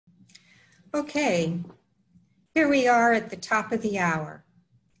Okay, here we are at the top of the hour,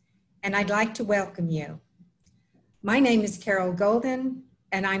 and I'd like to welcome you. My name is Carol Golden,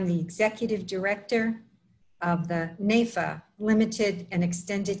 and I'm the Executive Director of the NAFA Limited and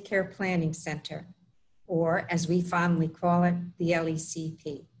Extended Care Planning Center, or as we fondly call it, the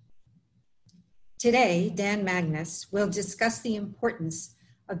LECP. Today, Dan Mangus will discuss the importance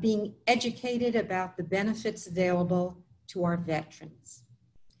of being educated about the benefits available to our veterans.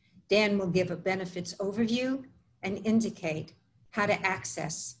 Dan will give a benefits overview and indicate how to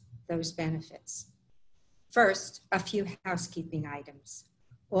access those benefits. First, a few housekeeping items.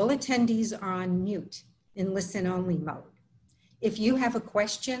 All attendees are on mute in listen-only mode. If you have a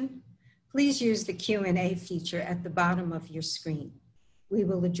question, please use the Q&A feature at the bottom of your screen. We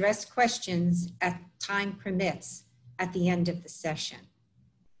will address questions as time permits at the end of the session.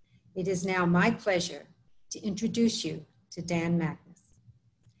 It is now my pleasure to introduce you to Dan Mangus.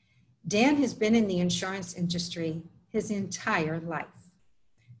 Dan has been in the insurance industry his entire life.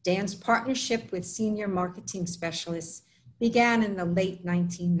 Dan's partnership with senior marketing specialists began in the late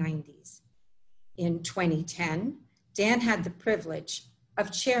 1990s. In 2010, Dan had the privilege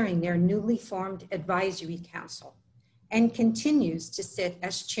of chairing their newly formed advisory council and continues to sit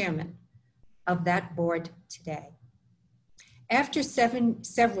as chairman of that board today. After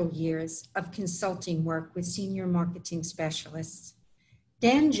several years of consulting work with senior marketing specialists,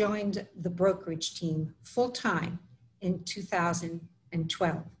 Dan joined the brokerage team full-time in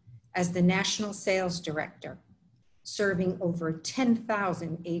 2012 as the National Sales Director, serving over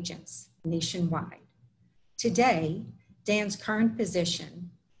 10,000 agents nationwide. Today, Dan's current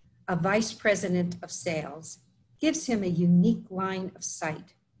position of Vice President of Sales gives him a unique line of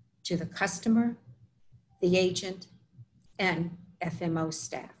sight to the customer, the agent, and FMO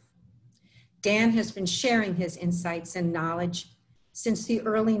staff. Dan has been sharing his insights and knowledge since the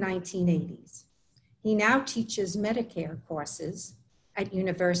early 1980s. He now teaches Medicare courses at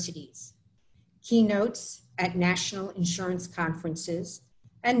universities, keynotes at national insurance conferences,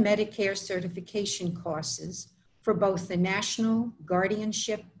 and Medicare certification courses for both the National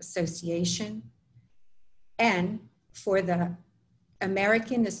Guardianship Association and for the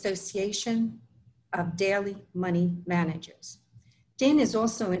American Association of Daily Money Managers. Dan is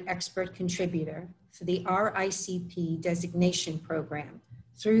also an expert contributor for the RICP designation program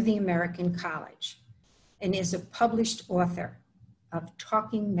through the American College and is a published author of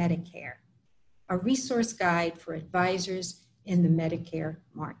Talking Medicare, a resource guide for advisors in the Medicare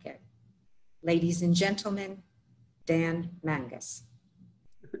market. Ladies and gentlemen, Dan Mangus.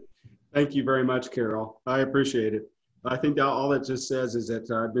 Thank you very much, Carol. I appreciate it. I think all that just says is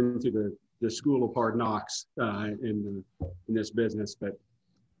that I've been through the school of hard knocks in this business, but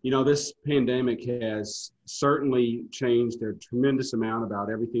you know, this pandemic has certainly changed a tremendous amount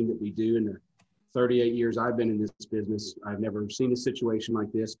about everything that we do. In the 38 years I've been in this business, I've never seen a situation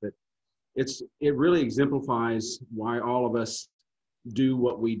like this, but it really exemplifies why all of us do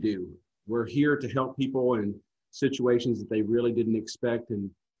what we do. We're here to help people in situations that they really didn't expect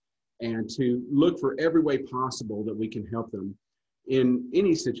and to look for every way possible that we can help them in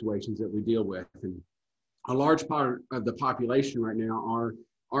any situations that we deal with. And a large part of the population right now are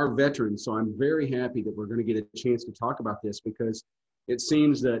veterans. So I'm very happy that we're going to get a chance to talk about this because it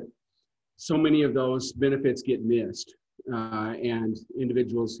seems that so many of those benefits get missed and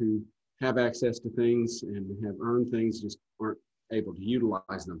individuals who have access to things and have earned things just aren't able to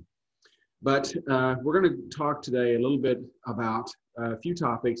utilize them. But we're going to talk today a little bit about a few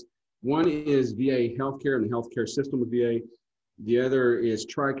topics. One is VA healthcare and the healthcare system of VA. The other is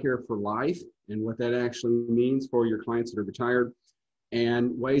TRICARE for life and what that actually means for your clients that are retired,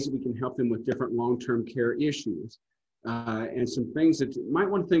 and ways that we can help them with different long-term care issues, and some things that you might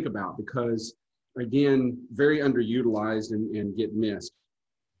want to think about because, again, very underutilized and get missed.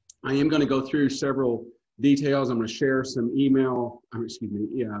 I am going to go through several details. I'm going to share some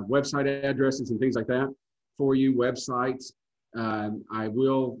website addresses and things like that for you, websites. I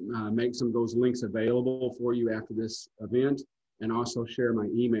will make some of those links available for you after this event and also share my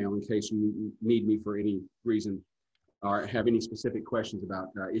email in case you need me for any reason or have any specific questions about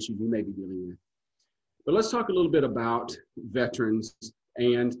issues you may be dealing with. But let's talk a little bit about veterans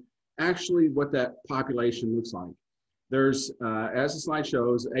and actually what that population looks like. There's, as the slide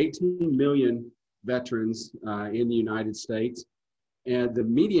shows, 18 million veterans in the United States. And the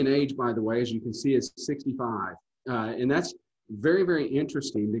median age, by the way, as you can see, is 65. And that's very, very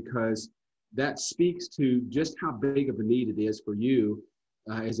interesting because that speaks to just how big of a need it is for you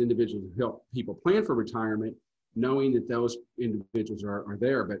as individuals to help people plan for retirement, knowing that those individuals are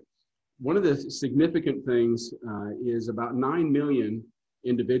there. But one of the significant things is about 9 million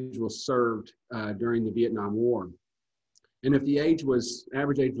individuals served during the Vietnam War. And if the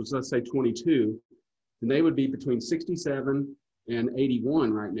average age was, let's say 22, then they would be between 67 and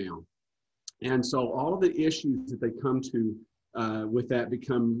 81 right now. And so all of the issues that they come to with that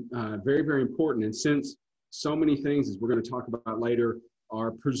become very, very important. And since so many things, as we're going to talk about later,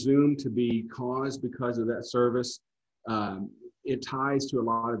 are presumed to be caused because of that service, it ties to a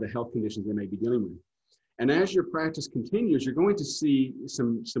lot of the health conditions they may be dealing with. And as your practice continues, you're going to see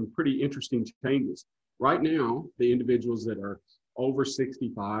some pretty interesting changes. Right now, the individuals that are over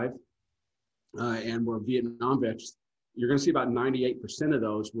 65 and were Vietnam vets, you're going to see about 98% of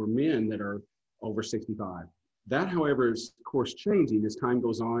those were men that are over 65. That, however, is of course changing as time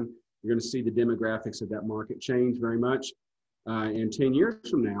goes on. You're going to see the demographics of that market change very much. And 10 years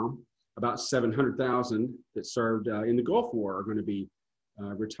from now, about 700,000 that served in the Gulf War are going to be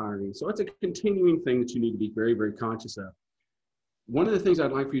retiring. So it's a continuing thing that you need to be very, very conscious of. One of the things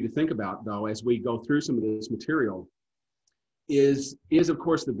I'd like for you to think about, though, as we go through some of this material is of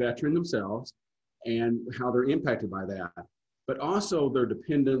course, the veteran themselves and how they're impacted by that, but also their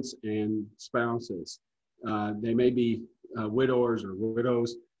dependents and spouses. They may be widowers or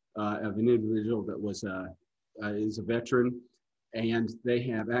widows of an individual that is a veteran, and they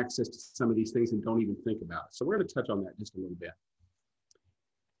have access to some of these things and don't even think about it. So we're going to touch on that just a little bit.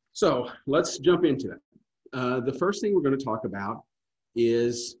 So let's jump into it. The first thing we're going to talk about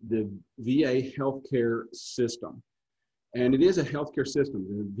is the VA healthcare system. And it is a healthcare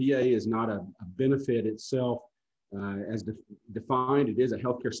system. The VA is not a benefit itself as defined. It is a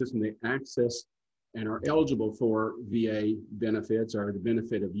healthcare system. They access and are eligible for VA benefits or the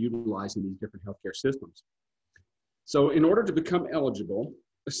benefit of utilizing these different healthcare systems. So in order to become eligible,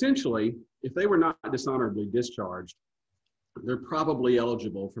 essentially, if they were not dishonorably discharged, they're probably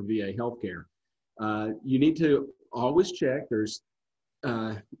eligible for VA healthcare. You need to always check. There's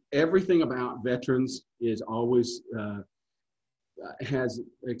everything about veterans is always has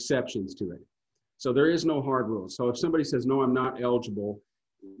exceptions to it. So there is no hard rule. So if somebody says, no, I'm not eligible,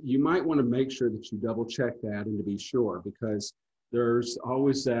 you might want to make sure that you double check that and to be sure, because there's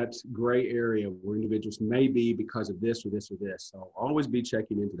always that gray area where individuals may be because of this or this or this. So always be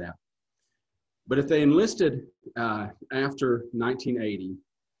checking into that. But if they enlisted after 1980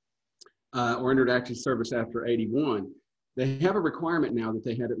 or entered active service after 81, they have a requirement now that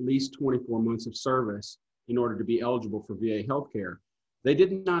they had at least 24 months of service in order to be eligible for VA healthcare. They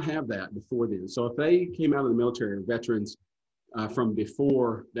did not have that before then. So if they came out of the military or veterans from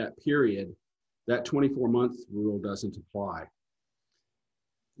before that period, that 24-month rule doesn't apply.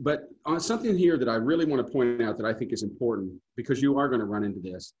 But on something here that I really want to point out that I think is important, because you are going to run into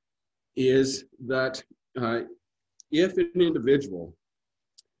this, is that if an individual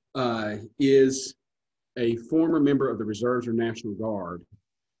is a former member of the Reserves or National Guard,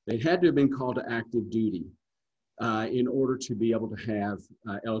 they had to have been called to active duty in order to be able to have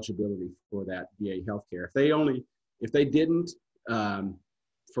eligibility for that VA healthcare. If they didn't, and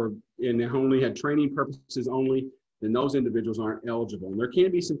they only had training purposes only, then those individuals aren't eligible. And there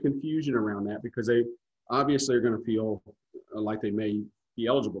can be some confusion around that because they obviously are going to feel like they may be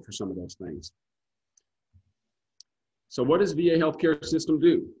eligible for some of those things. So what does VA healthcare system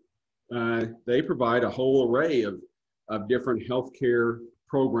do? They provide a whole array of different healthcare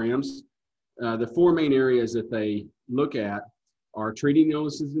programs. The four main areas that they look at are treating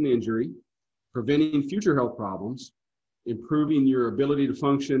illnesses and injury, preventing future health problems, improving your ability to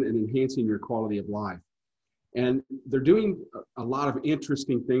function, and enhancing your quality of life. And they're doing a lot of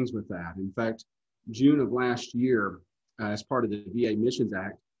interesting things with that. In fact, June of last year, as part of the VA Missions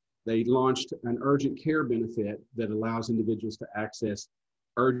Act, they launched an urgent care benefit that allows individuals to access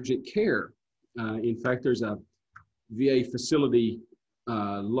urgent care. In fact, there's a VA facility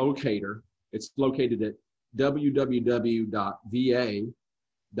locator. It's located at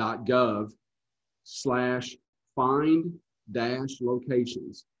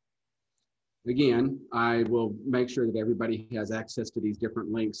www.va.gov/find-locations. Again, I will make sure that everybody has access to these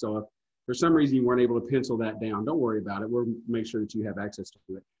different links. So if for some reason you weren't able to pencil that down, don't worry about it. We'll make sure that you have access to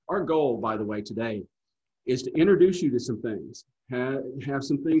it. Our goal, by the way, today is to introduce you to some things, have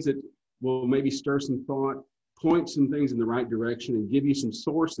some things that will maybe stir some thought, point some things in the right direction, and give you some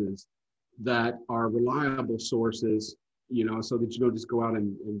sources that are reliable sources, you know, so that you don't just go out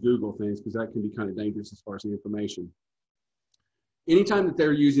and Google things, because that can be kind of dangerous as far as the information. Anytime that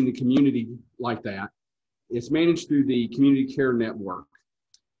they're using the community like that, it's managed through the Community Care Network.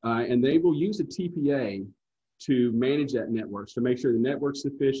 And they will use a TPA to manage that network, to make sure the network's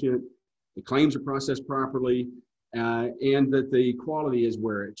sufficient, the claims are processed properly, and that the quality is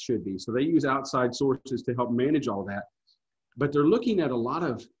where it should be. So they use outside sources to help manage all that. but they're looking at a lot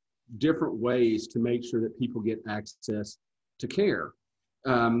of different ways to make sure that people get access to care.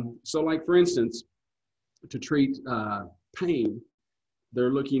 So like, for instance, to treat pain,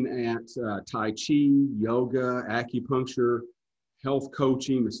 they're looking at Tai Chi, yoga, acupuncture, health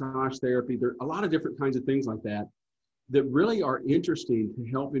coaching, massage therapy. There are a lot of different kinds of things like that that really are interesting to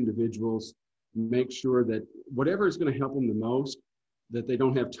help individuals make sure that whatever is going to help them the most, that they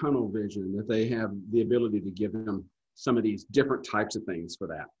don't have tunnel vision, that they have the ability to give them some of these different types of things for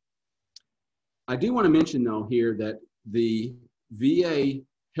that. I do want to mention, though, here that the VA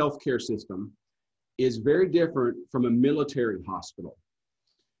healthcare system is very different from a military hospital.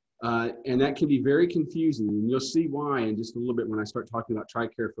 And that can be very confusing, and you'll see why in just a little bit when I start talking about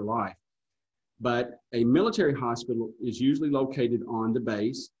TRICARE for Life. But a military hospital is usually located on the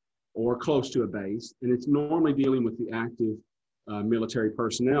base or close to a base, and it's normally dealing with the active military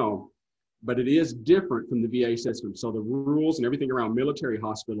personnel, but it is different from the VA system. So the rules and everything around military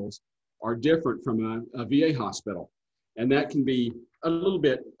hospitals are different from a VA hospital, and that can be a little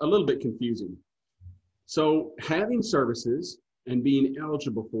bit confusing. So having services and being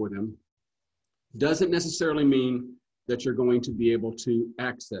eligible for them doesn't necessarily mean that you're going to be able to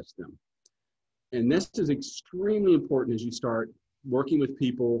access them. And this is extremely important as you start working with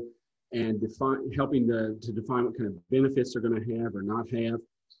people and helping to define what kind of benefits they're going to have or not have.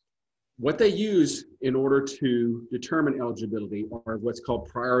 What they use in order to determine eligibility are what's called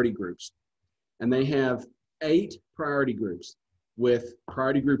priority groups. And they have 8 priority groups, with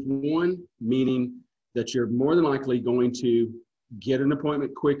priority group 1 meaning that you're more than likely going to get an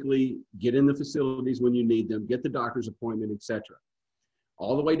appointment quickly, get in the facilities when you need them, get the doctor's appointment, etc.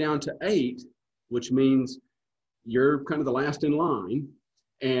 All the way down to 8, which means you're kind of the last in line.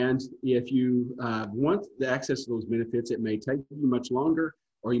 And if you want the access to those benefits, it may take you much longer,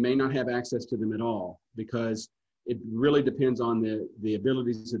 or you may not have access to them at all, because it really depends on the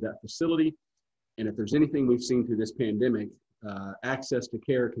abilities of that facility. And if there's anything we've seen through this pandemic, access to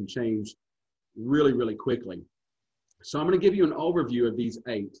care can change really, really quickly. So I'm going to give you an overview of these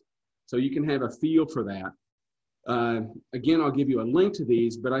 8 so you can have a feel for that. Again, I'll give you a link to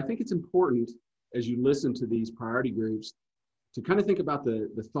these, but I think it's important as you listen to these priority groups to kind of think about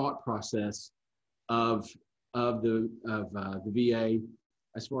the thought process of the VA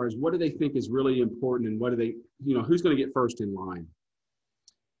as far as what do they think is really important, and what do they, who's going to get first in line.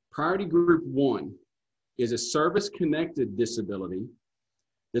 Priority group 1 is a service-connected disability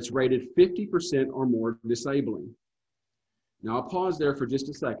that's rated 50% or more disabling. Now I'll pause there for just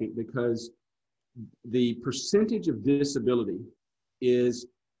a second, because the percentage of disability is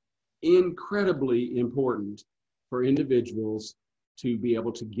incredibly important for individuals to be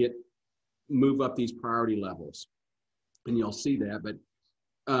able to move up these priority levels. And you'll see that,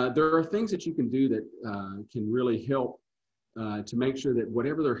 but there are things that you can do that can really help to make sure that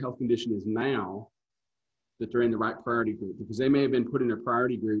whatever their health condition is now, that they're in the right priority group, because they may have been put in a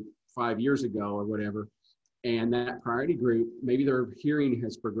priority group 5 years ago or whatever, and that priority group, maybe their hearing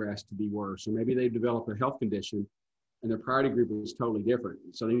has progressed to be worse, or maybe they've developed a health condition and their priority group is totally different.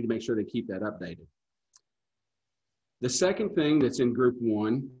 So they need to make sure they keep that updated. The second thing that's in group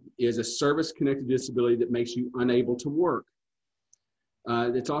 1 is a service-connected disability that makes you unable to work.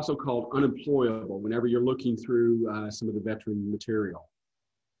 It's also called unemployable whenever you're looking through some of the veteran material.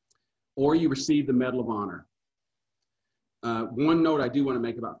 Or you receive the Medal of Honor. One note I do want to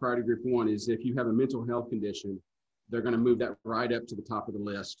make about priority group 1 is if you have a mental health condition, they're going to move that right up to the top of the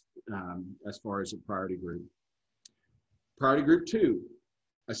list as far as a priority group. Priority group 2,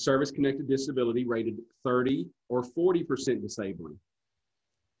 a service-connected disability rated 30 or 40% disabling.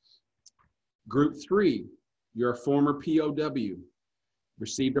 Group 3, you're a former POW,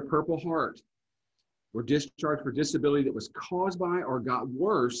 received a Purple Heart, were discharged for disability that was caused by or got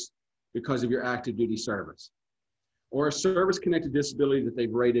worse because of your active duty service, or a service-connected disability that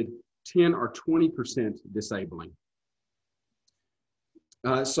they've rated 10 or 20% disabling.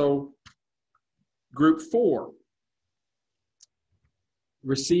 So group 4,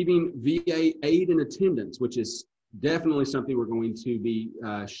 receiving VA aid and attendance, which is definitely something we're going to be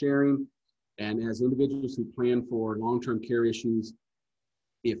sharing. And as individuals who plan for long-term care issues,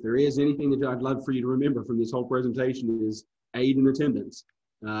 if there is anything that I'd love for you to remember from this whole presentation is aid and attendance,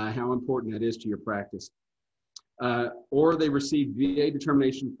 how important that is to your practice. Or they receive VA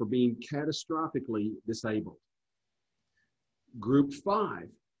determination for being catastrophically disabled. Group 5,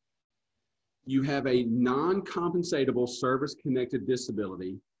 you have a non-compensatable service-connected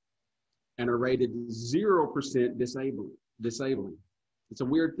disability and are rated 0% disabling. It's a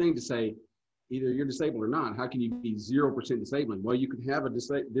weird thing to say, either you're disabled or not. How can you be 0% disabling? Well, you could have a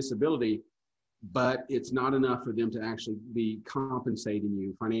disability but it's not enough for them to actually be compensating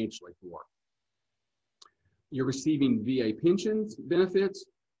you financially for. You're receiving VA pensions benefits,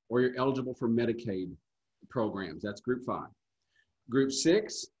 or you're eligible for Medicaid programs. That's Group 5. Group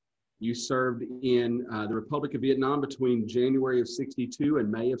 6, you served in the Republic of Vietnam between January of 62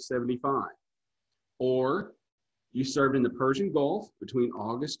 and May of 75. Or you served in the Persian Gulf between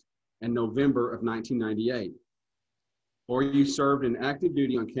August and November of 1998. Or you served in active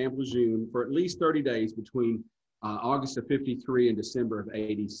duty on Camp Lejeune for at least 30 days between August of 53 and December of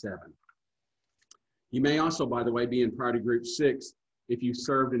 87. You may also, by the way, be in Priority Group 6 if you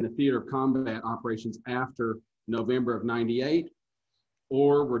served in the theater of combat operations after November of 98,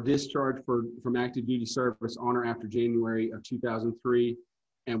 or were discharged from active duty service on or after January of 2003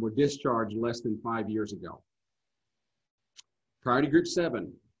 and were discharged less than 5 years ago. Priority Group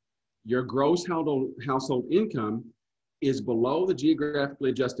 7, your gross household income is below the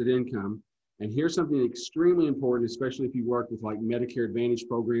geographically adjusted income. And here's something extremely important, especially if you work with like Medicare Advantage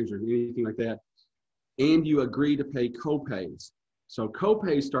programs or anything like that, and you agree to pay copays. So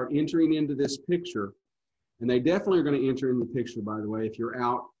copays start entering into this picture, and they definitely are going to enter in the picture, by the way, if you're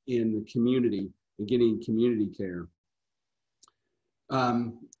out in the community and getting community care.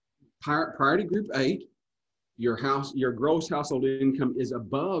 Priority Group 8, your gross household income is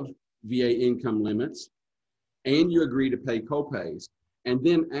above VA income limits, and you agree to pay copays. And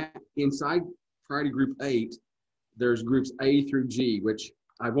then inside Priority Group 8, there's groups A through G, which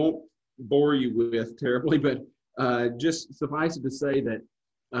I won't bore you with terribly, but just suffice it to say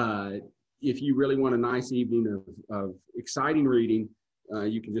that if you really want a nice evening of exciting reading,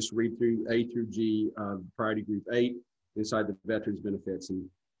 you can just read through A through G of Priority Group 8 inside the Veterans Benefits, and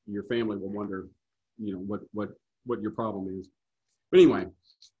your family will wonder, you know, what your problem is. But anyway,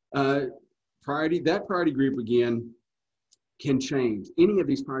 that priority group again can change. Any of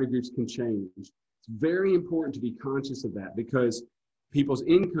these priority groups can change. It's very important to be conscious of that because people's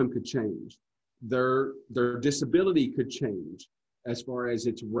income could change. Their disability could change as far as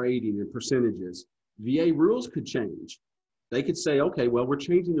its rating and percentages. VA rules could change. They could say, okay, well, we're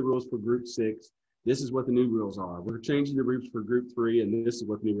changing the rules for Group 6. This is what the new rules are. We're changing the rules for Group 3, and this is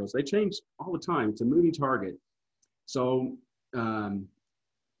what the new rules. They change all the time. It's a moving target. So that's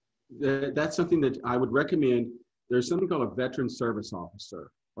something that I would recommend. There's something called a Veteran Service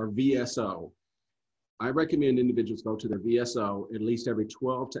Officer, or VSO. I recommend individuals go to their VSO at least every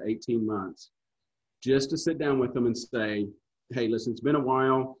 12 to 18 months, just to sit down with them and say, hey, listen, it's been a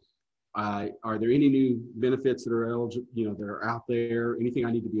while. Are there any new benefits that are eligible, that are out there? Anything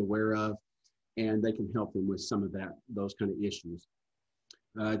I need to be aware of? And they can help them with some of those kind of issues.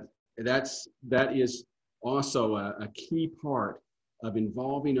 That is also a key part of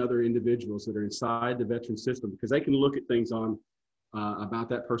involving other individuals that are inside the veteran system, because they can look at things on about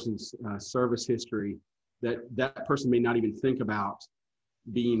that person's service history that person may not even think about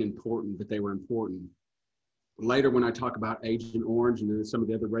being important, but they were important. Later, when I talk about Agent Orange and then some of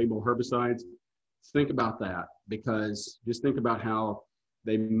the other rainbow herbicides, think about that, because just think about how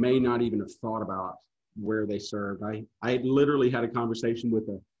they may not even have thought about where they served. I literally had a conversation with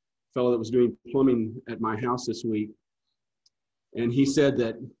a fellow that was doing plumbing at my house this week, and he said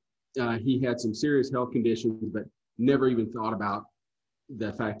that he had some serious health conditions, but never even thought about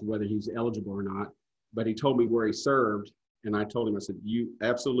the fact of whether he's eligible or not. But he told me where he served, and I told him, I said, you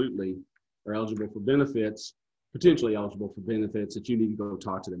absolutely are eligible for benefits, potentially eligible for benefits that you need to go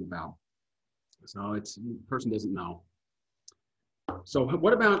talk to them about. So the person doesn't know. So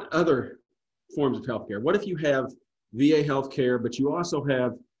what about other forms of healthcare? What if you have VA healthcare, but you also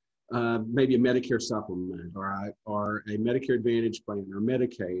have maybe a Medicare supplement or a Medicare Advantage plan or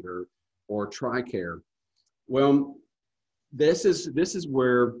Medicaid or TRICARE? Well, this is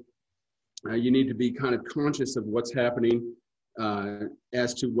where you need to be kind of conscious of what's happening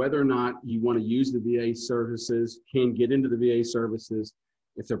as to whether or not you want to use the VA services, can get into the VA services,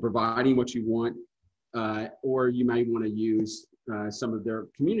 if they're providing what you want, or you may want to use some of their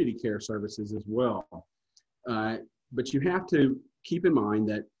community care services as well. But you have to keep in mind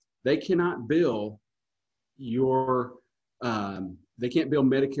that they cannot bill they can't bill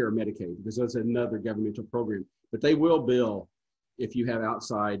Medicare or Medicaid, because that's another governmental program, but they will bill if you have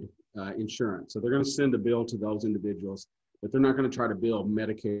outside insurance. So they're going to send a bill to those individuals, but they're not going to try to bill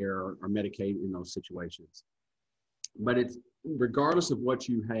Medicare or Medicaid in those situations. But it's regardless of what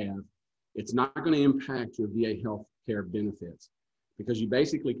you have, it's not going to impact your VA health care benefits, because you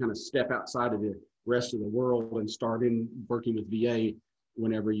basically kind of step outside of the rest of the world and start working with VA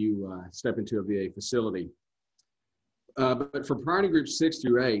whenever you step into a VA facility. But for priority groups 6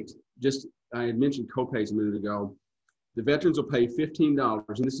 through 8, I had mentioned copays a minute ago. the veterans will pay $15,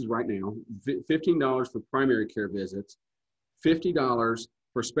 and this is right now, $15 for primary care visits, $50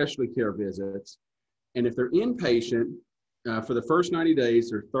 for specialty care visits, and if they're inpatient, for the first 90 days,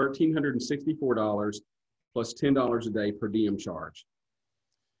 they're $1,364 plus $10 a day per diem charge.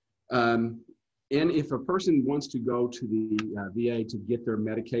 And if a person wants to go to the VA to get their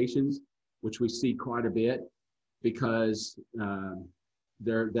medications, which we see quite a bit because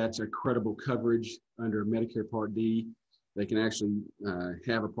that's a credible coverage under Medicare Part D, they can actually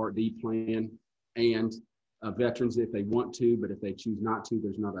have a Part D plan, and veterans if they want to, but if they choose not to,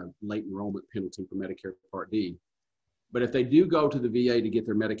 there's not a late enrollment penalty for Medicare Part D. But if they do go to the VA to get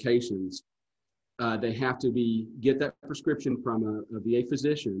their medications, they have to get that prescription from a VA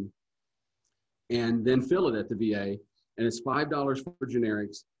physician and then fill it at the VA. And it's $5 for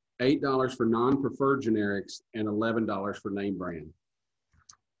generics, $8 for non-preferred generics, and $11 for name brand.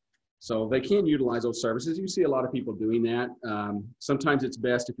 So they can utilize those services. You see a lot of people doing that. Sometimes it's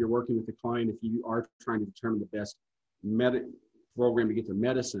best if you're working with the client, if you are trying to determine the best program to get their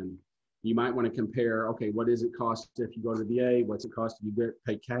medicine, you might want to compare, okay, what does it cost if you go to the VA? What's it cost if you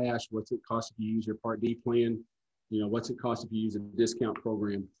pay cash? What's it cost if you use your Part D plan? What's it cost if you use a discount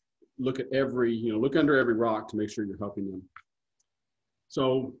program? Look at look under every rock to make sure you're helping them.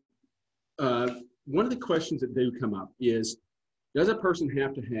 So one of the questions that do come up is, does a person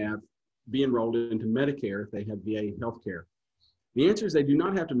have to be enrolled into Medicare if they have VA healthcare? The answer is they do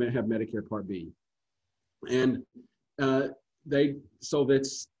not have to have Medicare Part B. And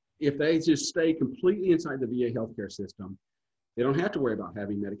if they just stay completely inside the VA healthcare system, they don't have to worry about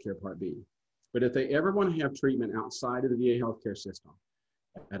having Medicare Part B. But if they ever want to have treatment outside of the VA healthcare system,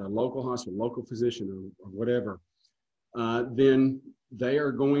 at a local hospital, local physician, or whatever, then they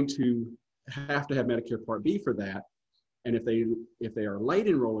are going to have Medicare Part B for that. And if they are late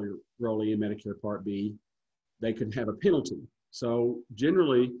enrollee in Medicare Part B, they could have a penalty. So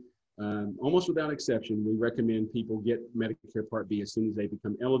generally, almost without exception, we recommend people get Medicare Part B as soon as they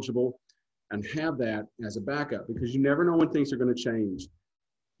become eligible and have that as a backup, because you never know when things are going to change.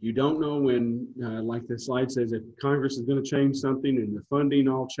 You don't know when, like the slide says, if Congress is going to change something and the funding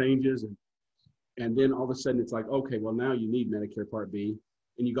all changes, and then all of a sudden it's like, okay, well now you need Medicare Part B,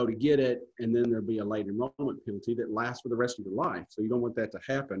 and you go to get it, and then there'll be a late enrollment penalty that lasts for the rest of your life. So you don't want that to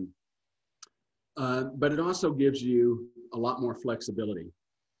happen. But it also gives you a lot more flexibility.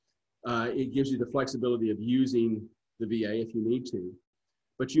 It gives you the flexibility of using the VA if you need to,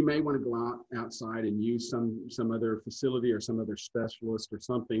 but you may want to go outside and use some other facility or some other specialist or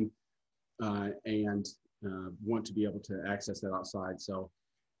something, and want to be able to access that outside. So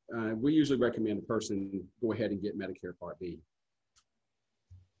we usually recommend a person go ahead and get Medicare Part B.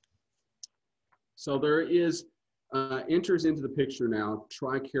 So there enters into the picture now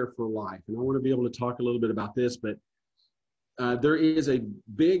TRICARE for Life, and I want to be able to talk a little bit about this, but there is a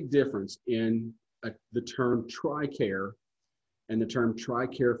big difference in the term TRICARE and the term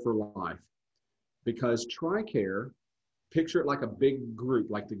TRICARE for Life, because TRICARE, picture it like a big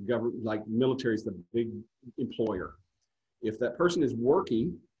group, like the government, like military is the big employer. If that person is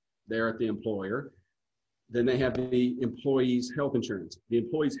working there at the employer, then they have the employee's health insurance. The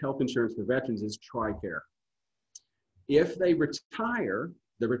employee's health insurance for veterans is TRICARE. If they retire,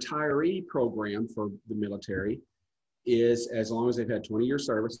 the retiree program for the military is, as long as they've had 20 years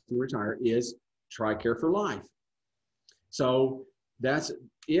service and retire, is TRICARE for Life. So that's,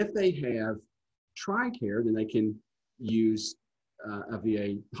 if they have TRICARE, then they can use a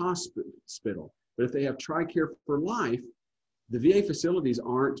VA hospital. But if they have TRICARE for Life, the VA facilities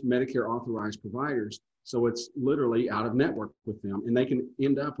aren't Medicare authorized providers, so it's literally out of network with them, and they can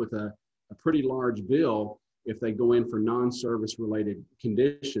end up with a pretty large bill if they go in for non-service related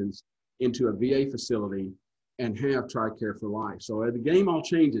conditions into a VA facility and have TRICARE for Life. So the game all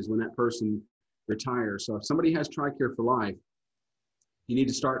changes when that person retires. So if somebody has TRICARE for Life, you need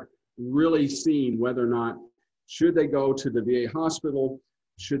to start really seeing whether or not, should they go to the VA hospital,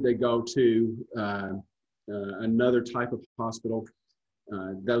 should they go to another type of hospital.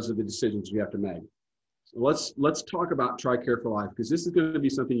 Those are the decisions you have to make. So let's talk about TRICARE for Life, because this is going to be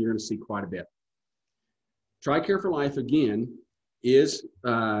something you're going to see quite a bit. TRICARE for Life, again, is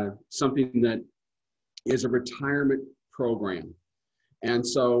something that is a retirement program. And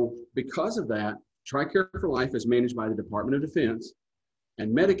so because of that, TRICARE for Life is managed by the Department of Defense,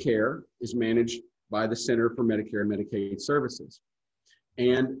 and Medicare is managed by the Center for Medicare and Medicaid Services.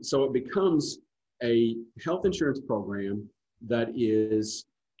 And so it becomes a health insurance program that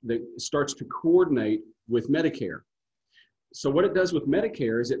starts to coordinate with Medicare. So what it does with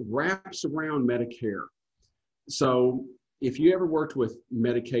Medicare is it wraps around Medicare. So if you ever worked with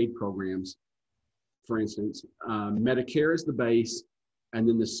Medicaid programs, for instance, Medicare is the base, and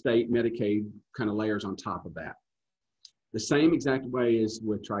then the state Medicaid kind of layers on top of that. The same exact way is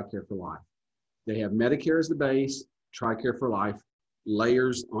with TRICARE for Life. They have Medicare as the base, TRICARE for Life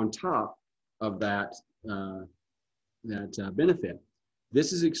layers on top of that, benefit.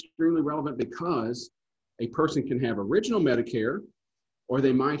 This is extremely relevant because a person can have original Medicare, or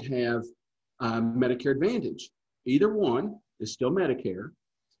they might have Medicare Advantage. Either one is still Medicare,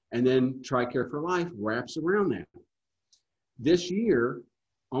 and then TRICARE for Life wraps around that. This year,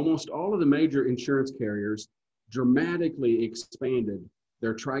 almost all of the major insurance carriers dramatically expanded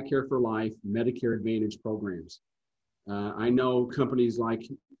their TRICARE for Life Medicare Advantage programs. I know companies like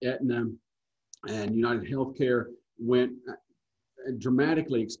Aetna and United Healthcare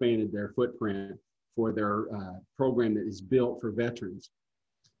dramatically expanded their footprint for their program that is built for veterans.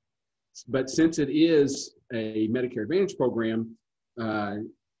 But since it is a Medicare Advantage program,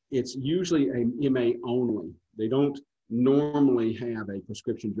 it's usually a MA only. They don't normally have a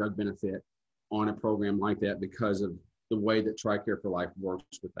prescription drug benefit on a program like that because of the way that TRICARE for Life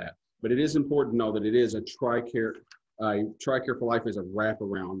works with that. But it is important to know that it is a TRICARE for Life is a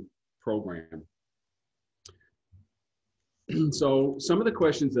wraparound program. So some of the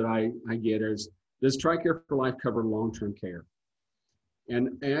questions that I get is, does TRICARE for Life cover long-term care?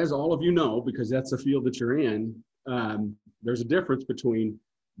 And as all of you know, because that's the field that you're in, there's a difference between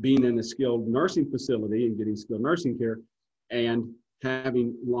being in a skilled nursing facility and getting skilled nursing care and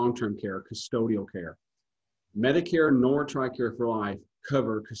having long-term care, custodial care. Medicare nor TRICARE for Life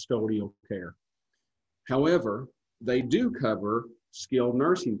cover custodial care. However, they do cover skilled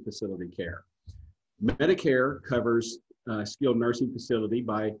nursing facility care. Medicare covers skilled nursing facility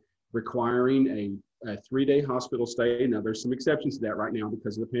by requiring a 3-day hospital stay. Now, there's some exceptions to that right now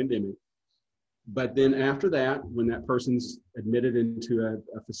because of the pandemic. But then after that, when that person's admitted into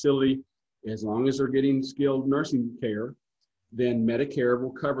a facility, as long as they're getting skilled nursing care, then Medicare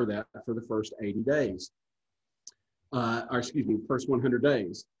will cover that for the first 80 days. First 100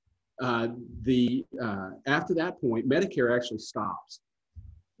 days. After that point, Medicare actually stops.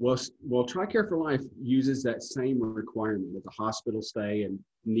 Well, TRICARE for Life uses that same requirement with a hospital stay and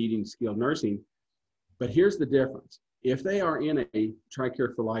needing skilled nursing. But here's the difference. If they are in a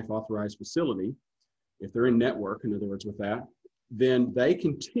TRICARE for Life authorized facility, if they're in network, in other words with that, then they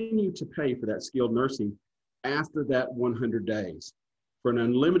continue to pay for that skilled nursing after that 100 days for an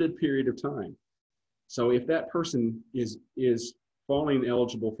unlimited period of time. So if that person is falling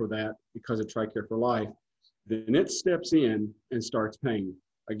eligible for that because of TRICARE for Life, then it steps in and starts paying.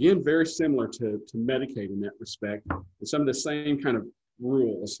 Again, very similar to Medicaid in that respect, and some of the same kind of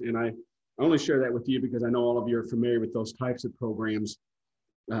rules. And I only share that with you because I know all of you are familiar with those types of programs,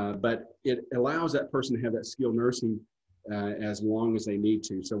 but it allows that person to have that skilled nursing as long as they need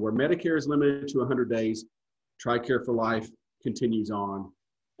to. So where Medicare is limited to 100 days, TRICARE for Life continues on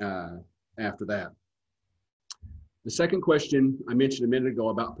after that. The second question I mentioned a minute ago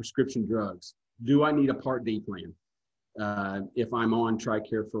about prescription drugs. Do I need a Part D plan if I'm on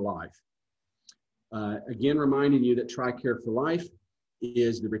TRICARE for Life? Again, reminding you that TRICARE for Life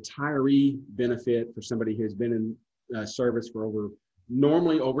is the retiree benefit for somebody who's been in service for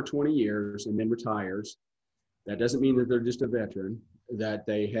normally over 20 years and then retires. That doesn't mean that they're just a veteran, that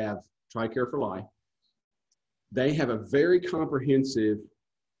they have TRICARE for Life. They have a very comprehensive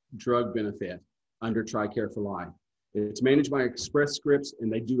drug benefit under TRICARE for Life. It's managed by Express Scripts,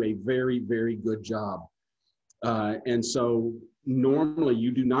 and they do a very, very good job. And so normally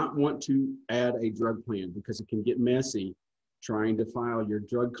you do not want to add a drug plan because it can get messy trying to file your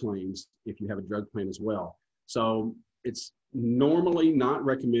drug claims if you have a drug plan as well. So it's normally not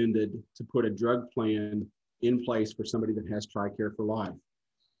recommended to put a drug plan in place for somebody that has TRICARE for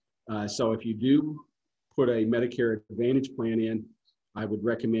Life. So if you do put a Medicare Advantage plan in, I would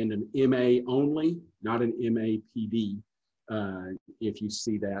recommend an MA only, not an MAPD, if you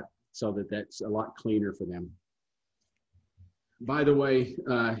see that, so that that's a lot cleaner for them. By the way,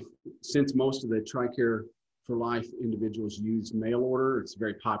 since most of the TRICARE for Life individuals use mail order, it's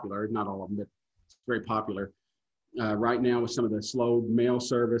very popular, not all of them, but it's very popular. Right now with some of the slow mail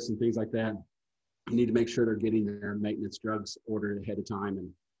service and things like that, you need to make sure they're getting their maintenance drugs ordered ahead of time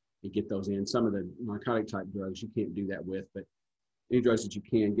and get those in. Some of the narcotic type drugs you can't do that with, but any drugs that you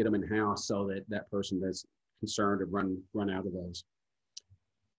can, get them in-house so that that person that's concerned to run out of those.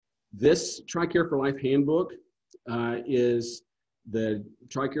 This TRICARE for Life handbook is the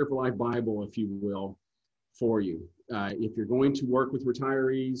TRICARE for Life Bible, if you will, for you. If you're going to work with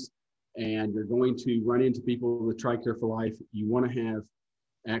retirees and you're going to run into people with TRICARE for Life, you want to have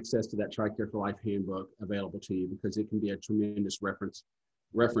access to that TRICARE for Life handbook available to you because it can be a tremendous reference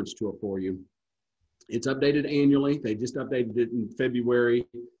tool for you. It's updated annually. They just updated it in February.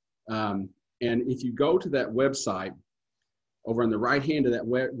 And if you go to that website, over on the right hand of that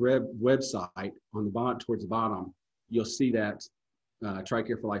website, on the bottom, towards the bottom, you'll see that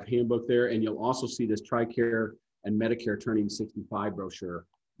TRICARE for Life handbook there, and you'll also see this TRICARE and Medicare Turning 65 brochure.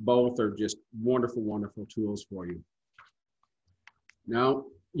 Both are just wonderful, wonderful tools for you. Now,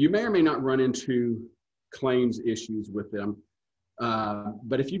 you may or may not run into claims issues with them,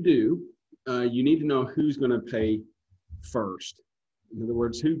 but if you do, you need to know who's going to pay first. In other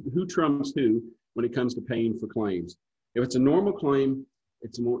words, who trumps who when it comes to paying for claims. If it's a normal claim,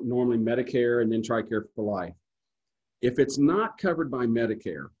 it's normally Medicare and then TRICARE for Life. If it's not covered by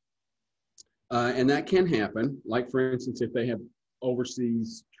Medicare, and that can happen, like for instance, if they have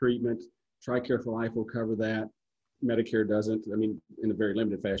overseas treatment, TRICARE for Life will cover that. Medicare doesn't. I mean, in a very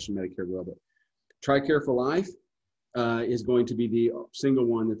limited fashion, Medicare will, but TRICARE for Life is going to be the single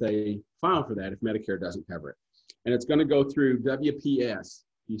one that they file for that if Medicare doesn't cover it. And it's going to go through WPS.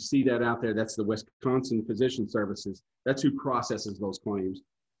 You see that out there. That's the Wisconsin Physician Services. That's who processes those claims.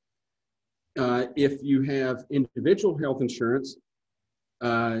 If you have individual health insurance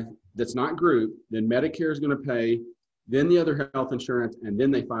that's not group, then Medicare is going to pay, then the other health insurance, and then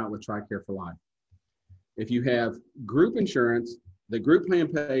they file with TRICARE for Life. If you have group insurance, the group plan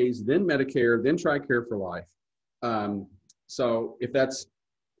pays, then Medicare, then TRICARE for Life. So if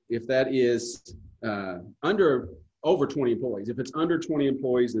that is under over 20 employees, if it's under 20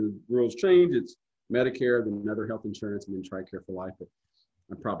 employees and the rules change, it's Medicare, then another health insurance, and then TRICARE for Life. But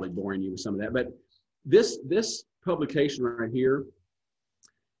I'm probably boring you with some of that. But this publication right here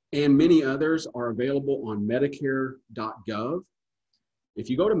and many others are available on Medicare.gov. If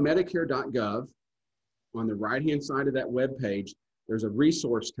you go to Medicare.gov, on the right-hand side of that web page, there's a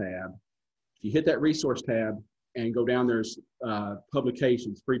resource tab. If you hit that resource tab and go down, there's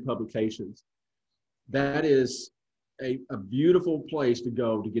publications, free publications. That is a beautiful place to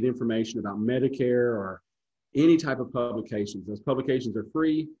go to get information about Medicare or any type of publications. Those publications are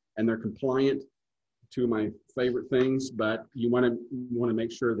free and they're compliant. Two of my favorite things, but you want to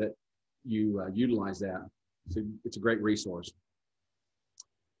make sure that you utilize that. So it's a great resource.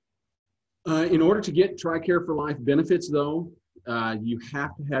 In order to get TRICARE for Life benefits, though, you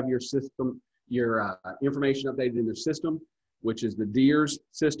have to have your system, your information updated in their system, which is the DEERS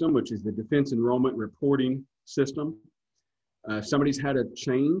system, which is the Defense Enrollment Reporting System. If somebody's had a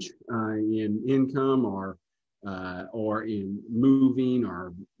change in income or in moving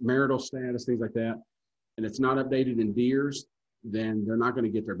or marital status, things like that, and it's not updated in DEERS, then they're not going to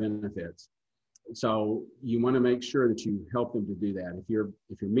get their benefits. So you want to make sure that you help them to do that. If you're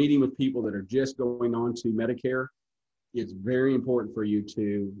meeting with people that are just going on to Medicare, it's very important for you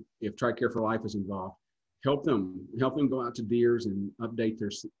to, if TRICARE for Life is involved, help them go out to DEERS and update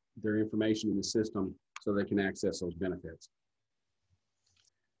their information in the system so they can access those benefits.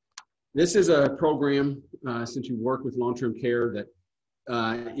 This is a program, since you work with long-term care, that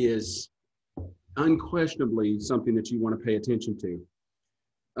is unquestionably something that you want to pay attention to.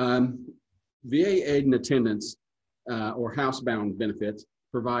 VA aid and attendance or housebound benefits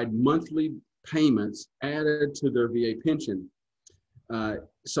provide monthly payments added to their VA pension.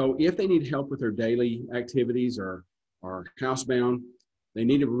 So if they need help with their daily activities or housebound, they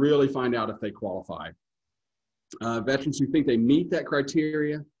need to really find out if they qualify. Veterans who think they meet that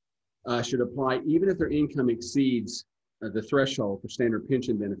criteria should apply even if their income exceeds the threshold for standard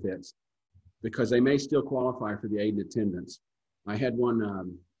pension benefits, because they may still qualify for the aid and attendance. I had one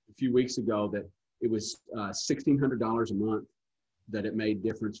a few weeks ago that it was $1,600 a month that it made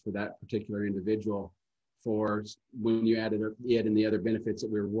difference for that particular individual for when you added it and the other benefits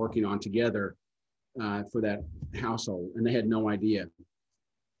that we were working on together for that household, and they had no idea.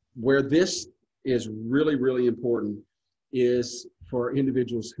 Where this is really, really important is for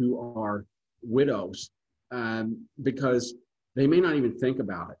individuals who are widows, because they may not even think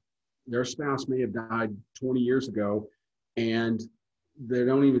about it. Their spouse may have died 20 years ago, and they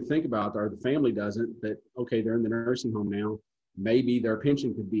don't even think about, or the family doesn't, that, okay, they're in the nursing home now. Maybe their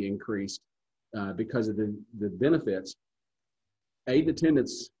pension could be increased because of the benefits. Aid and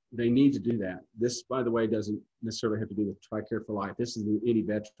attendance, they need to do that. This, by the way, doesn't necessarily have to do with TRICARE for Life. This is any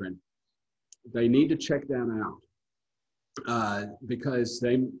veteran. They need to check that out because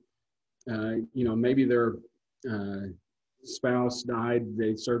they, maybe their spouse died,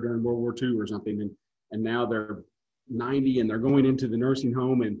 they served during World War II or something, and now they're 90 and they're going into the nursing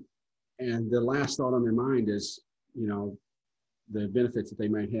home, and the last thought on their mind is, the benefits that they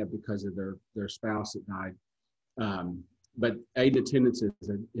might have because of their spouse that died. But aid and attendance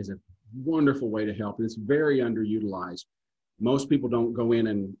is a wonderful way to help, and it's very underutilized. Most people don't go in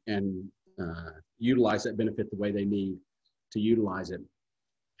and utilize that benefit the way they need to utilize it.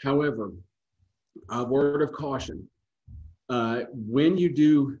 However, a word of caution, when you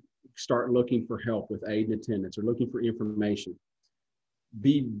do start looking for help with aid and attendance or looking for information,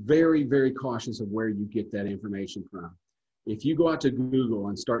 be very, very cautious of where you get that information from. If you go out to Google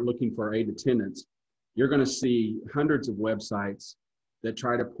and start looking for aid attendance, you're going to see hundreds of websites that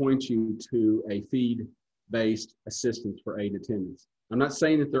try to point you to a feed-based assistance for aid attendance. I'm not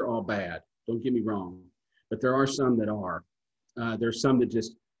saying that they're all bad, don't get me wrong, but there are some that are. There's some that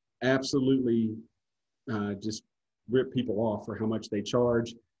just absolutely just rip people off for how much they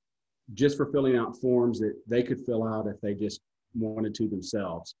charge just for filling out forms that they could fill out if they just wanted to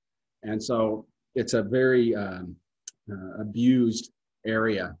themselves. And so it's a very abused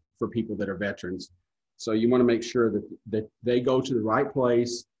area for people that are veterans. So you want to make sure that they go to the right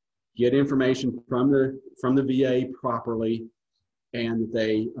place, get information from the VA properly, and that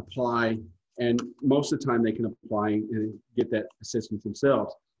they apply. And most of the time they can apply and get that assistance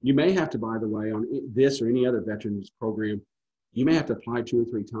themselves. You may have to, by the way, on this or any other veterans program, you may have to apply 2 or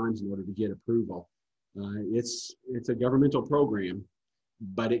 3 times in order to get approval. It's a governmental program,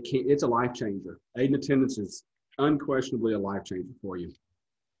 but it's a life changer. Aid and attendance is unquestionably a life changer for you.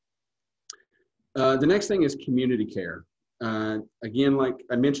 The next thing is community care. Again, like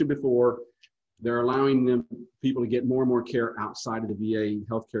I mentioned before, they're allowing people to get more and more care outside of the VA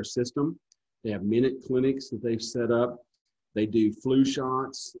healthcare system. They have minute clinics that they've set up. They do flu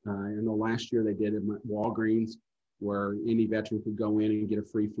shots. I know last year they did it at Walgreens, where any veteran could go in and get a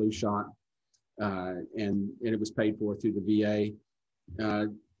free flu shot, and it was paid for through the VA. A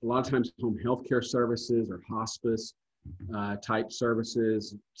lot of times home health care services or hospice type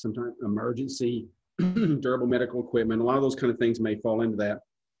services, sometimes emergency, durable medical equipment, a lot of those kind of things may fall into that.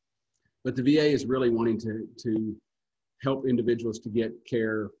 But the VA is really wanting to help individuals to get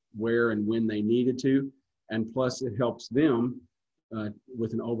care where and when they needed to. And plus it helps them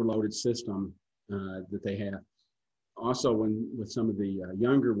with an overloaded system that they have. Also, with some of the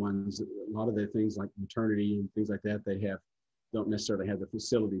younger ones, a lot of the things like maternity and things like that, they don't necessarily have the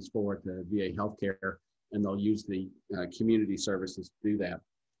facilities for it, the VA healthcare, and they'll use the community services to do that.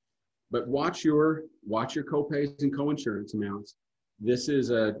 But watch your co-pays and co-insurance amounts. This is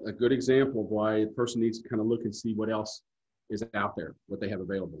a good example of why a person needs to kind of look and see what else is out there, what they have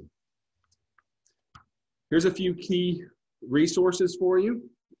available. Here's a few key resources for you.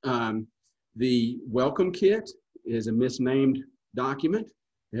 The welcome kit is a misnamed document.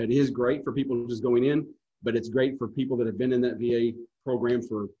 It is great for people just going in, but it's great for people that have been in that VA program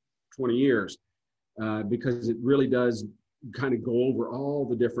for 20 years because it really does kind of go over all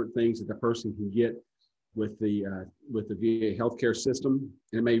the different things that the person can get with the VA healthcare system.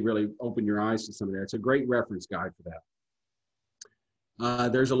 And it may really open your eyes to some of that. It's a great reference guide for that.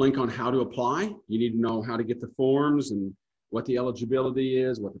 There's a link on how to apply. You need to know how to get the forms and what the eligibility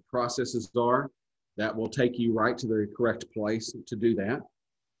is, what the processes are. That will take you right to the correct place to do that.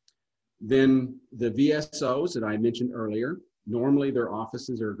 Then the VSOs that I mentioned earlier, normally their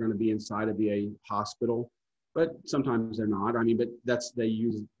offices are going to be inside of a hospital, but sometimes they're not. I mean, but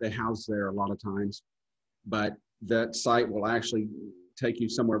they house there a lot of times. But that site will actually take you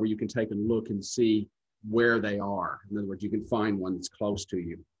somewhere where you can take a look and see where they are. In other words, you can find one that's close to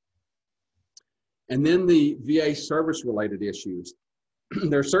you. And then the VA service-related issues.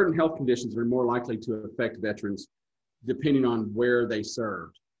 There are certain health conditions that are more likely to affect veterans depending on where they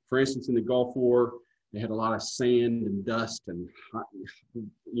served. For instance, in the Gulf War, they had a lot of sand and dust and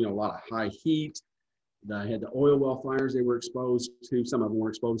a lot of high heat. They had the oil well fires they were exposed to. Some of them were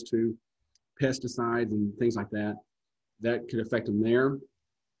exposed to pesticides and things like that. That could affect them there.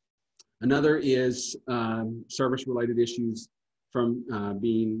 Another is service-related issues from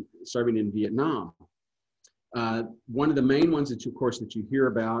serving in Vietnam. One of the main ones that you hear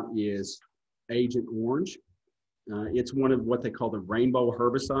about is Agent Orange. It's one of what they call the rainbow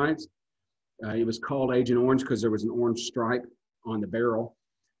herbicides. It was called Agent Orange because there was an orange stripe on the barrel.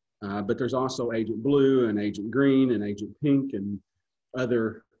 But there's also Agent Blue and Agent Green and Agent Pink and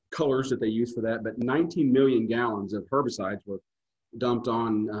other colors that they use for that. But 19 million gallons of herbicides were dumped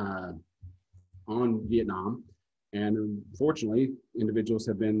on Vietnam. And unfortunately, individuals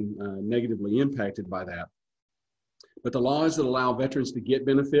have been negatively impacted by that. But the laws that allow veterans to get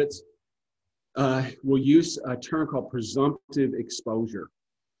benefits will use a term called presumptive exposure.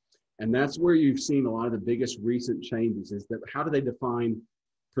 And that's where you've seen a lot of the biggest recent changes is that how do they define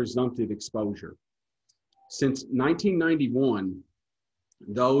presumptive exposure? Since 1991,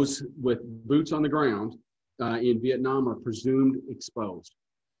 those with boots on the ground in Vietnam are presumed exposed.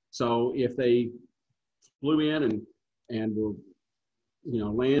 So if they flew in and were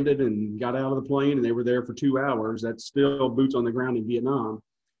landed and got out of the plane and they were there for 2 hours, that's still boots on the ground in Vietnam.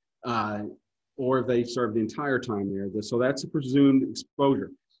 Or if they served the entire time there. So that's a presumed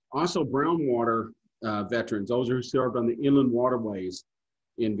exposure. Also, brown water veterans, those who served on the inland waterways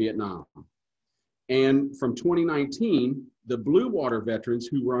in Vietnam. And from 2019, the blue water veterans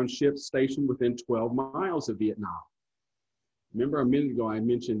who were on ships stationed within 12 miles of Vietnam. Remember a minute ago, I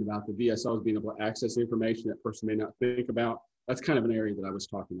mentioned about the VSOs being able to access information that person may not think about. That's kind of an area that I was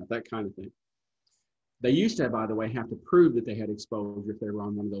talking about, that kind of thing. They used to, by the way, have to prove that they had exposure if they were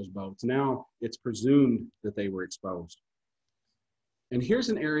on one of those boats. Now it's presumed that they were exposed. And here's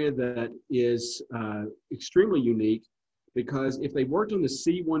an area that is extremely unique, because if they worked on the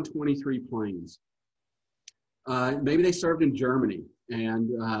C-123 planes, maybe they served in Germany and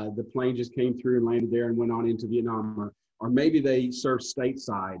the plane just came through and landed there and went on into Vietnam, or maybe they served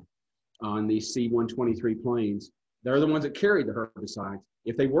stateside on the C-123 planes. They're the ones that carried the herbicides.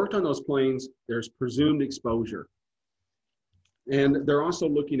 If they worked on those planes, there's presumed exposure. And they're also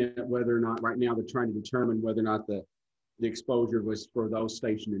looking at whether or not, right now they're trying to determine whether or not the exposure was for those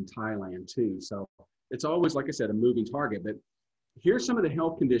stationed in Thailand too. So it's always, like I said, a moving target. But here's some of the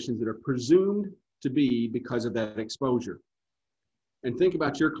health conditions that are presumed to be because of that exposure. And think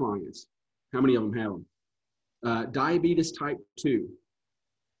about your clients. How many of them have them? Diabetes type 2,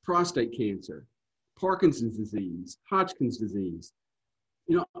 prostate cancer, Parkinson's disease, Hodgkin's disease.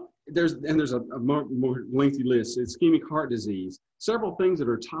 There's a more lengthy list. Ischemic heart disease, several things that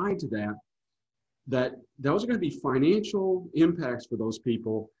are tied to that those are going to be financial impacts for those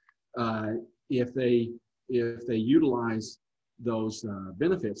people if they utilize those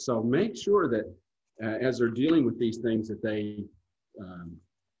benefits. So make sure that as they're dealing with these things that they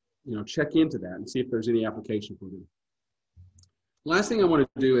check into that and see if there's any application for them. Last thing I want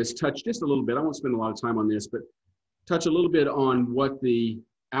to do is touch just a little bit. I won't spend a lot of time on this, but touch a little bit on what the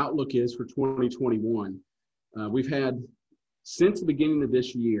outlook is for 2021. We've had, since the beginning of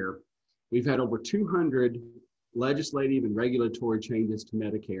this year, we've had over 200 legislative and regulatory changes to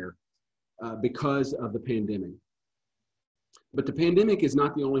Medicare because of the pandemic. But the pandemic is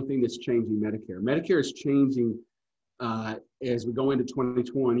not the only thing that's changing Medicare. Medicare is changing as we go into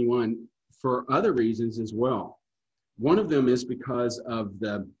 2021 for other reasons as well. One of them is because of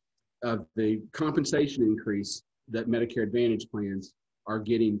the compensation increase that Medicare Advantage plans are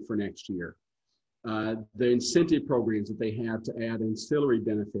getting for next year. The incentive programs that they have to add ancillary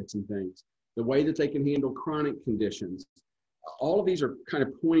benefits and things, the way that they can handle chronic conditions. All of these are kind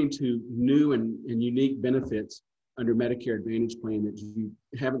of pointing to new and unique benefits under Medicare Advantage plan that you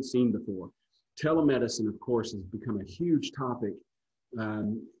haven't seen before. Telemedicine, of course, has become a huge topic. A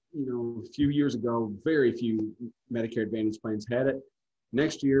few years ago, very few Medicare Advantage plans had it.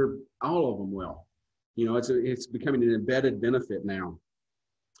 Next year, all of them will. It's becoming an embedded benefit now.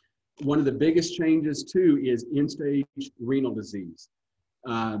 One of the biggest changes too is end-stage renal disease.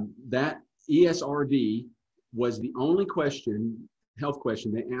 That ESRD was the only health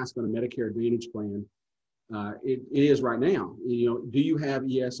question they asked on a Medicare Advantage plan. It is right now. Do you have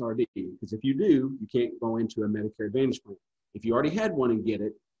ESRD? Because if you do, you can't go into a Medicare Advantage plan. If you already had one and get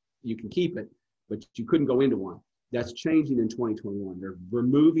it, you can keep it, but you couldn't go into one. That's changing in 2021. They're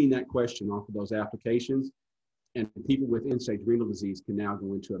removing that question off of those applications, and people with end-stage renal disease can now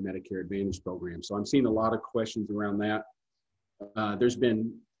go into a Medicare Advantage program. So I'm seeing a lot of questions around that. There's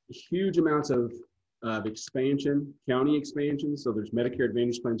been huge amounts of expansion, county expansion. So there's Medicare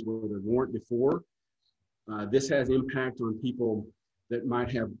Advantage plans where there weren't before. This has impact on people that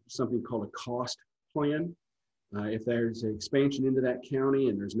might have something called a cost plan. If there's an expansion into that county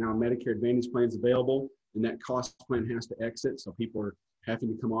and there's now Medicare Advantage plans available, then that cost plan has to exit. So people are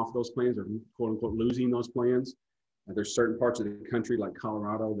having to come off those plans or quote unquote losing those plans. There's certain parts of the country like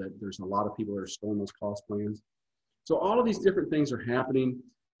Colorado that there's a lot of people that are still in those cost plans. So all of these different things are happening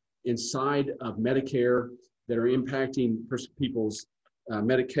inside of Medicare that are impacting people's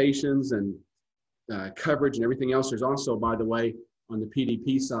medications and coverage and everything else. There's also, by the way, on the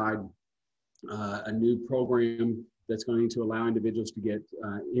PDP side, a new program that's going to allow individuals to get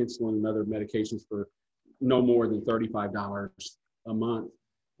insulin and other medications for no more than $35 a month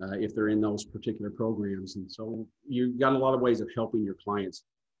if they're in those particular programs. And so you've got a lot of ways of helping your clients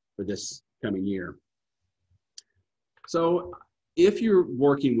for this coming year. So if you're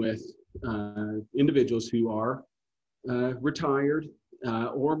working with individuals who are retired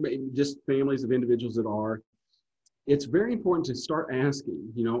or maybe just families of individuals that are, it's very important to start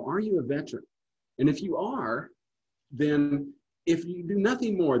asking, are you a veteran? And if you are, then if you do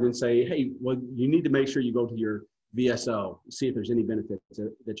nothing more than say, hey, well, you need to make sure you go to your VSO, see if there's any benefits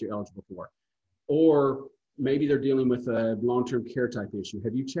that you're eligible for. Or maybe they're dealing with a long-term care type issue.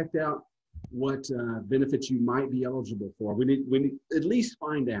 Have you checked out what benefits you might be eligible for? We need at least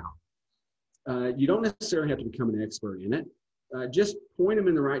find out. You don't necessarily have to become an expert in it. Just point them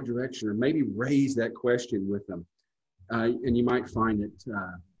in the right direction, or maybe raise that question with them. And you might find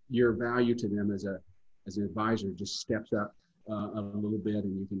that your value to them as an advisor just steps up a little bit,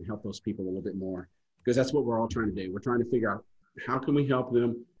 and you can help those people a little bit more, because that's what we're all trying to do. We're trying to figure out, how can we help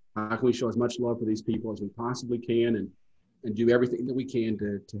them? How can we show as much love for these people as we possibly can, and do everything that we can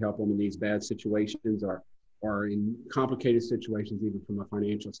to help them in these bad situations, or in complicated situations, even from a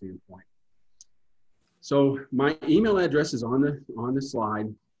financial standpoint. So my email address is on the slide.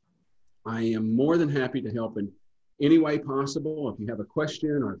 I am more than happy to help in any way possible. If you have a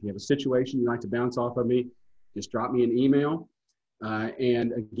question, or if you have a situation you'd like to bounce off of me, just drop me an email.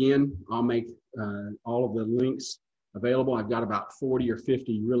 And again, I'll make all of the links available. I've got about 40 or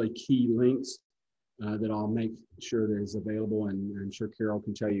 50 really key links that I'll make sure that is available, and I'm sure Carol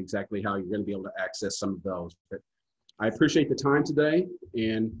can tell you exactly how you're going to be able to access some of those. But I appreciate the time today,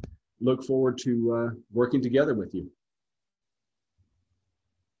 and look forward to working together with you.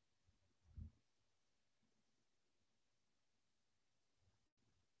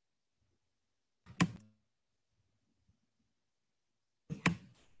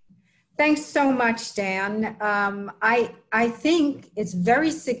 Thanks so much, Dan. I think it's very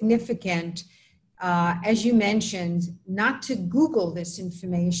significant, as you mentioned, not to Google this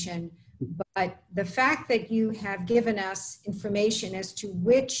information, but the fact that you have given us information as to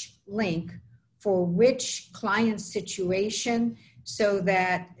which link for which client situation, so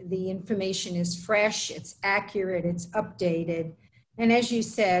that the information is fresh, it's accurate, it's updated. And as you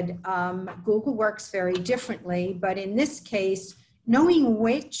said, Google works very differently, but in this case, knowing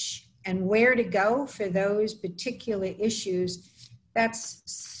which and where to go for those particular issues, that's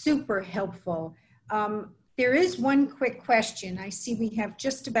super helpful. There is one quick question. I see we have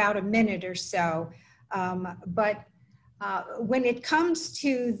just about a minute or so, but when it comes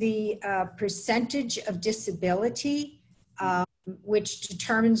to the percentage of disability, which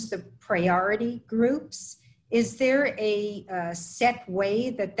determines the priority groups, is there a set way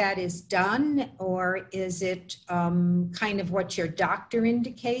that is done, or is it kind of what your doctor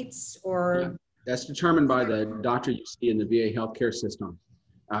indicates? Or yeah, that's determined by the doctor you see in the VA healthcare system.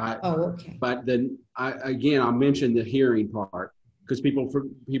 Okay. But then again, I'll mention the hearing part, because people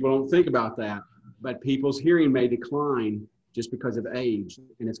don't think about that. But people's hearing may decline just because of age,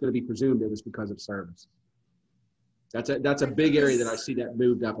 and it's going to be presumed it was because of service. That's a big area that I see that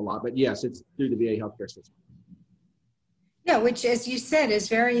moved up a lot. But yes, it's through the VA healthcare system. Yeah, which, as you said, is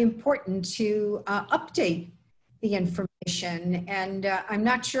very important to update the information. And I'm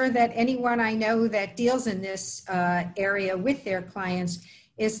not sure that anyone I know that deals in this area with their clients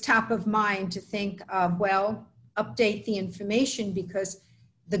is top of mind to think of, well, update the information, because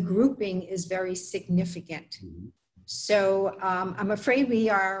the grouping is very significant. Mm-hmm. So I'm afraid we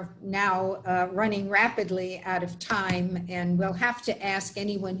are now running rapidly out of time, and we'll have to ask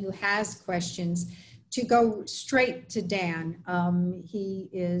anyone who has questions to go straight to Dan. He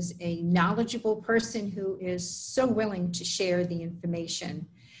is a knowledgeable person who is so willing to share the information.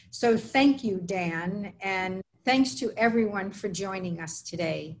 So thank you, Dan, and thanks to everyone for joining us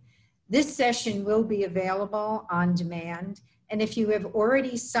today. This session will be available on demand, and if you have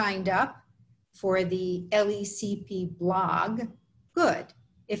already signed up for the LECP blog, good.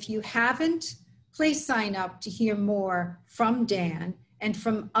 If you haven't, please sign up to hear more from Dan and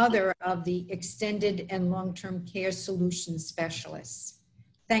from other of the extended and long-term care solutions specialists.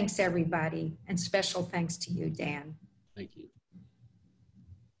 Thanks, everybody, and special thanks to you, Dan. Thank you.